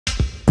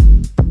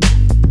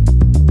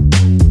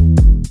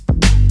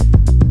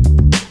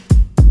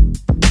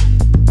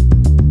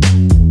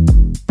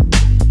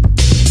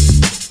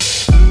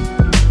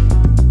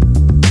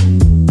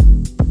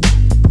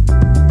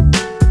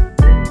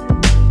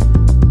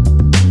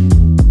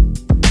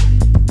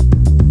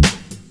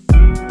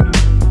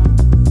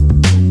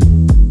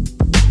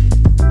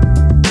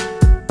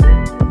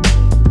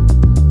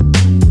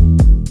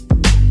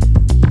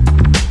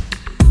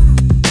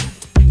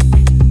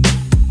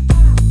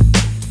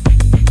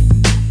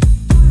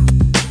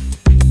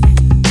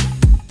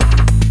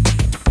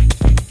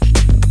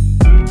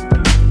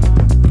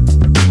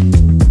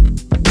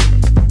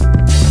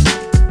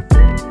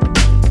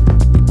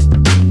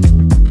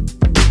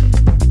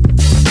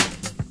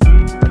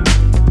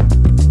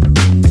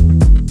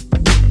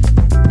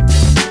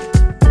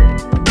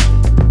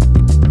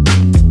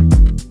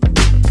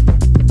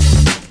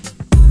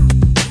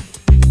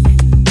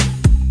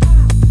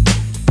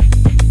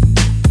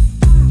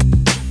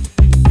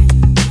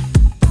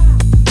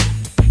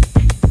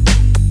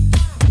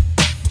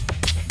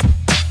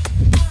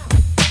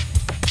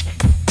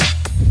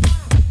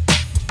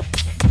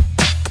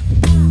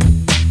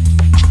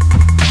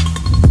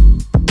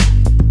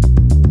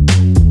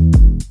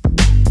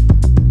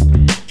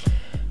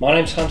My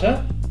name's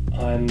Hunter.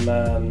 I'm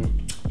a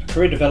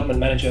career development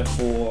manager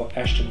for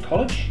Ashton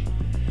College,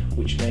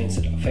 which means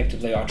that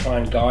effectively I try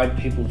and guide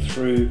people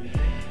through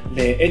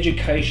their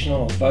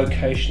educational or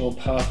vocational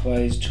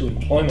pathways to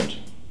employment.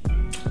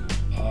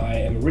 I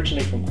am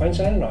originally from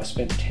Queensland and I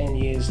spent 10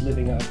 years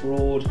living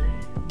abroad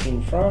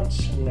in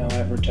France, and now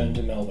I've returned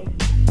to Melbourne.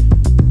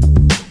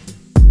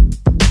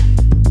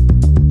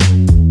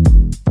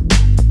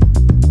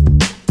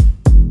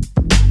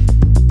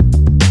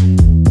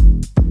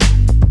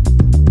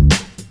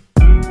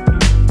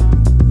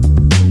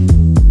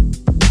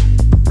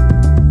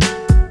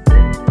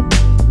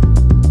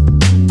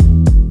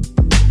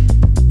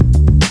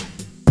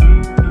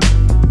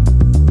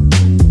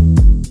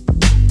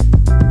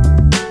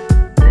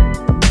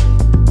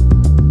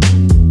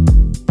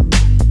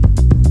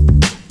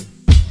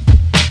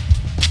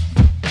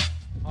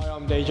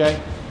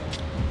 DJ.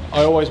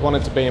 I always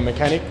wanted to be a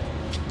mechanic.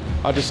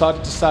 I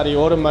decided to study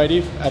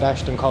automotive at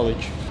Ashton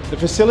College. The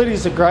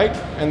facilities are great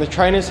and the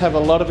trainers have a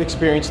lot of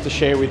experience to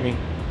share with me.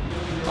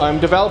 I'm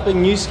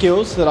developing new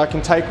skills that I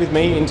can take with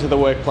me into the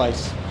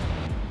workplace.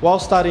 While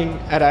studying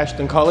at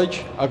Ashton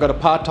College, I got a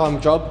part-time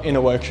job in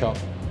a workshop.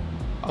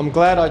 I'm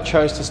glad I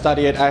chose to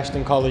study at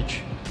Ashton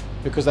College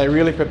because they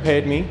really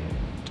prepared me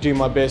to do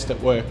my best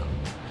at work.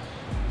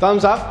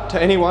 Thumbs up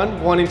to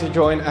anyone wanting to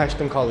join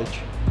Ashton College.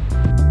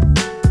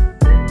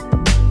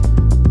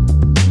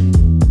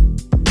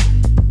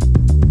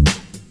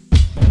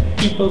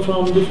 People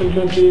from different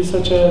countries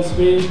such as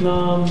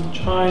Vietnam,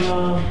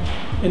 China,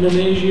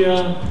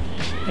 Indonesia,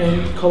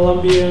 and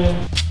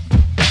Colombia.